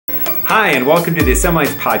Hi, and welcome to the Assembly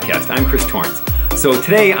Lines Podcast. I'm Chris Torrance. So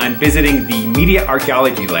today I'm visiting the Media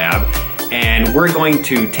Archaeology Lab, and we're going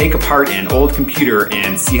to take apart an old computer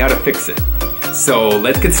and see how to fix it. So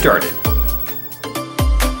let's get started.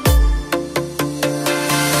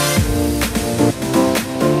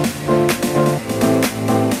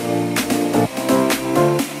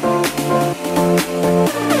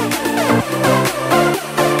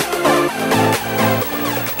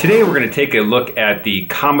 Today we're going to take a look at the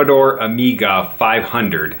Commodore Amiga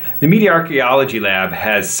 500. The Media Archaeology Lab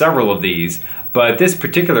has several of these, but this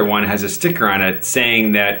particular one has a sticker on it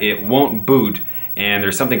saying that it won't boot and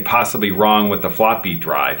there's something possibly wrong with the floppy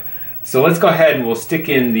drive. So let's go ahead and we'll stick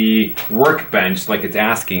in the workbench like it's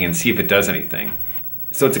asking and see if it does anything.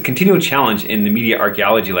 So it's a continual challenge in the Media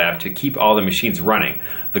Archaeology Lab to keep all the machines running.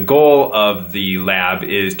 The goal of the lab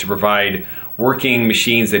is to provide working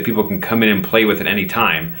machines that people can come in and play with at any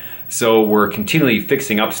time. So we're continually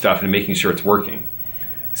fixing up stuff and making sure it's working.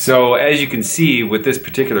 So as you can see with this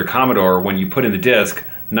particular Commodore, when you put in the disk,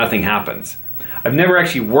 nothing happens. I've never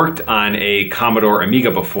actually worked on a Commodore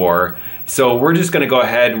Amiga before, so we're just going to go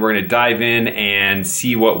ahead and we're going to dive in and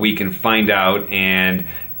see what we can find out and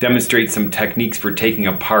demonstrate some techniques for taking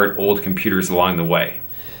apart old computers along the way.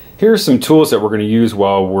 Here are some tools that we're going to use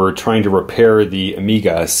while we're trying to repair the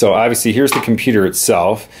Amiga. So obviously here's the computer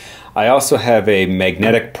itself. I also have a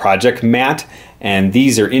magnetic project mat, and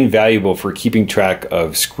these are invaluable for keeping track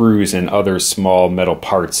of screws and other small metal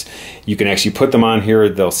parts. You can actually put them on here,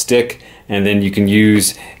 they'll stick, and then you can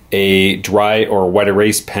use a dry or wet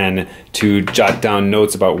erase pen to jot down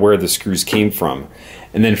notes about where the screws came from.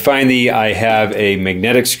 And then finally, I have a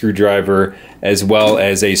magnetic screwdriver as well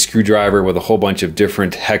as a screwdriver with a whole bunch of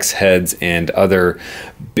different hex heads and other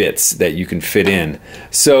bits that you can fit in.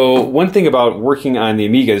 So one thing about working on the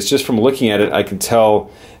Amiga is just from looking at it, I can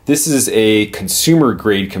tell this is a consumer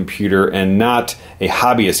grade computer and not a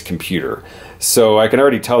hobbyist computer. So I can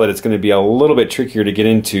already tell that it's going to be a little bit trickier to get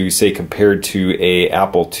into, say, compared to a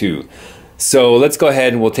Apple II. So let's go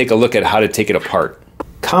ahead and we'll take a look at how to take it apart.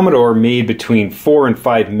 Commodore made between 4 and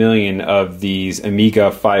 5 million of these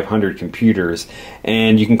Amiga 500 computers,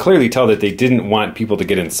 and you can clearly tell that they didn't want people to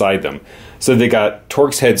get inside them. So they got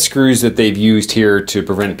Torx head screws that they've used here to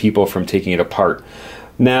prevent people from taking it apart.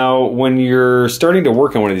 Now, when you're starting to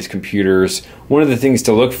work on one of these computers, one of the things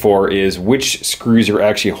to look for is which screws are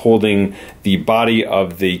actually holding the body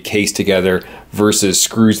of the case together versus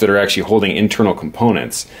screws that are actually holding internal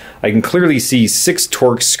components. I can clearly see 6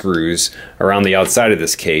 Torx screws around the outside of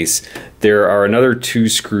this case. There are another 2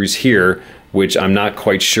 screws here, which I'm not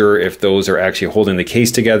quite sure if those are actually holding the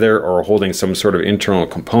case together or holding some sort of internal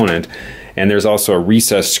component. And there's also a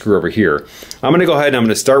recessed screw over here. I'm going to go ahead and I'm going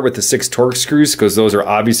to start with the 6 Torx screws because those are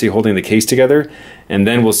obviously holding the case together, and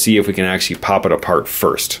then we'll see if we can actually pop it apart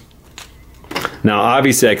first. Now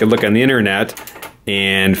obviously I could look on the internet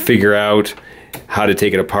and figure out how to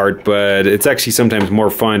take it apart, but it's actually sometimes more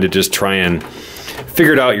fun to just try and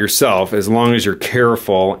figure it out yourself as long as you're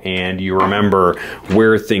careful and you remember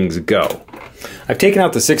where things go. I've taken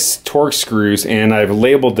out the 6 Torx screws and I've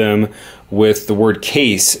labeled them with the word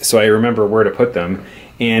case so I remember where to put them.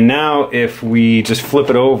 And now if we just flip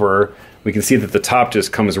it over, we can see that the top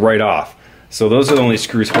just comes right off. So those are the only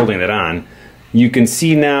screws holding that on. You can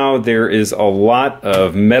see now there is a lot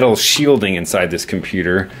of metal shielding inside this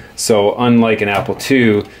computer. So unlike an Apple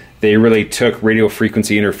II, they really took radio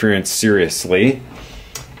frequency interference seriously.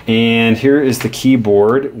 And here is the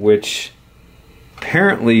keyboard, which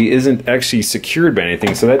apparently isn't actually secured by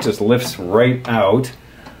anything, so that just lifts right out.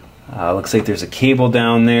 Looks like there's a cable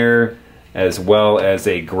down there as well as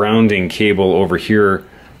a grounding cable over here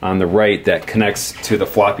on the right that connects to the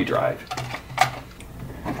floppy drive.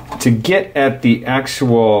 To get at the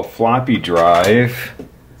actual floppy drive,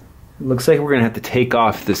 it looks like we're going to have to take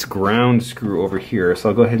off this ground screw over here, so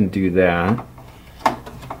I'll go ahead and do that.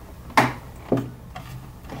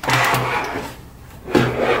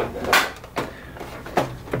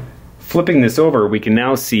 Flipping this over, we can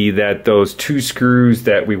now see that those 2 screws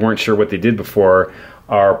that we weren't sure what they did before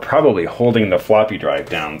are probably holding the floppy drive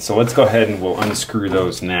down. So let's go ahead and we'll unscrew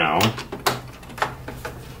those now.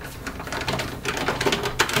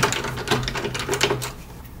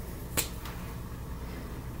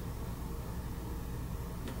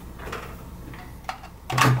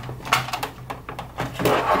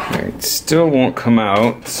 Alright, still won't come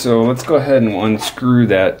out, so let's go ahead and unscrew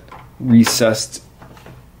that recessed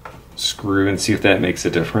screw and see if that makes a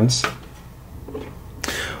difference.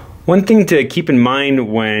 One thing to keep in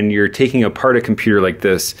mind when you're taking apart a computer like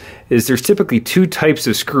this is there's typically two types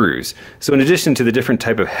of screws. So in addition to the different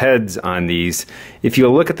type of heads on these, if you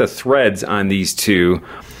look at the threads on these two,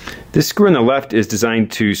 This screw on the left is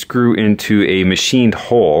designed to screw into a machined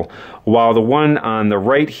hole, while the one on the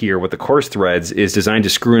right here with the coarse threads is designed to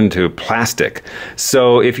screw into plastic.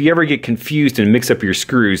 So if you ever get confused and mix up your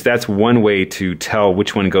screws, that's one way to tell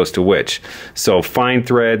which one goes to which. So fine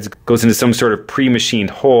threads goes into some sort of pre-machined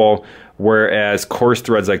hole, whereas coarse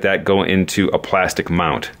threads like that go into a plastic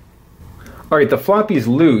mount. Alright, the floppy is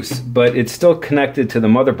loose, but it's still connected to the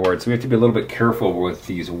motherboard, so we have to be a little bit careful with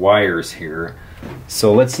these wires here.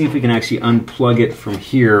 So let's see if we can actually unplug it from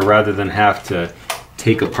here rather than have to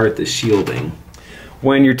take apart the shielding.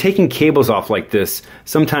 When you're taking cables off like this,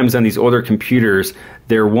 sometimes on these older computers,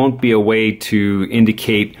 there won't be a way to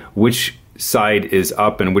indicate which side is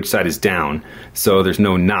up and which side is down. So there's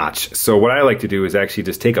no notch. So what I like to do is actually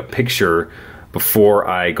just take a picture before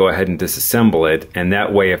I go ahead and disassemble it, and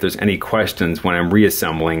that way if there's any questions when I'm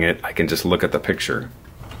reassembling it, I can just look at the picture.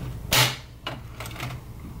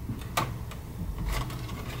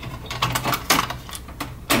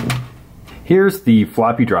 Here's the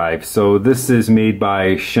floppy drive. So this is made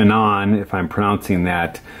by Shannon, if I'm pronouncing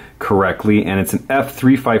that correctly, and it's an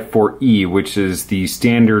F354E, which is the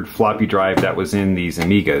standard floppy drive that was in these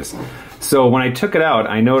Amigas. So when I took it out,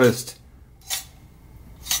 I noticed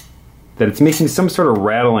that it's making some sort of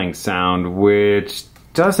rattling sound, which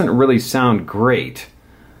doesn't really sound great.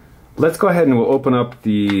 Let's go ahead and we'll open up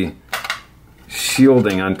the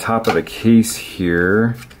shielding on top of the case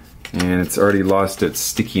here. And it's already lost its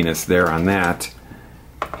stickiness there on that.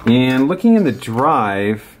 And looking in the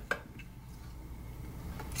drive,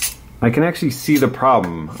 I can actually see the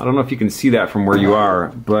problem. I don't know if you can see that from where you are,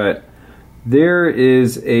 but there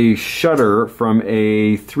is a shutter from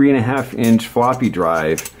a 3.5-inch floppy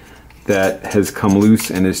drive that has come loose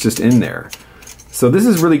and is just in there. So this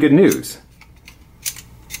is really good news.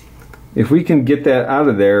 If we can get that out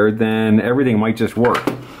of there, then everything might just work.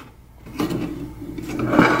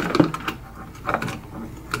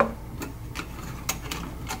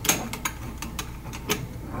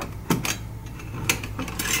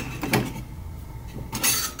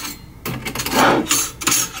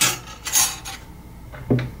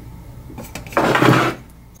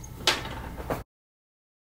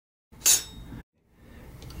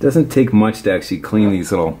 Doesn't take much to actually clean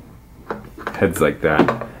these little heads like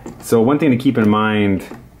that. So one thing to keep in mind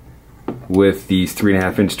with these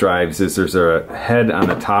 3.5-inch drives is there's a head on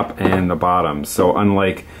the top and the bottom. So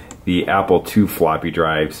unlike the Apple II floppy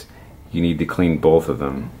drives, you need to clean both of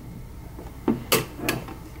them.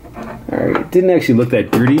 Alright, it didn't actually look that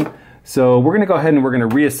dirty. So we're going to go ahead and we're going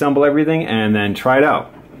to reassemble everything and then try it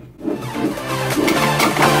out.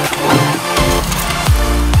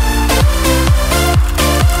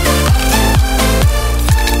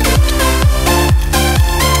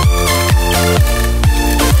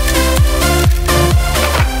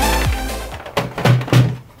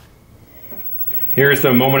 Here's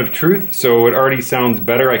the moment of truth. So it already sounds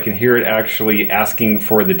better. I can hear it actually asking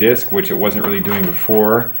for the disk, which it wasn't really doing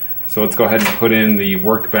before. So let's go ahead and put in the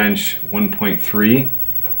Workbench 1.3.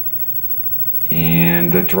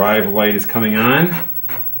 And the drive light is coming on.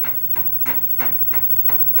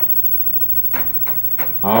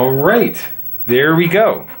 All right, there we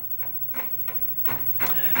go.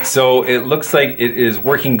 So it looks like it is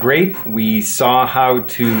working great. We saw how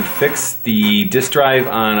to fix the disk drive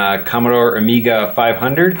on a Commodore Amiga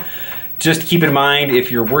 500. Just keep in mind,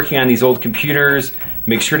 if you're working on these old computers,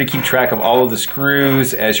 make sure to keep track of all of the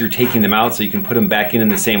screws as you're taking them out so you can put them back in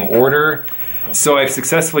the same order. So I've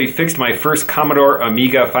successfully fixed my first Commodore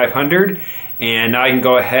Amiga 500, and now I can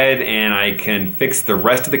go ahead and I can fix the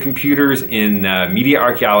rest of the computers in the Media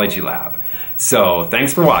Archaeology Lab. So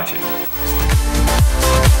thanks for watching.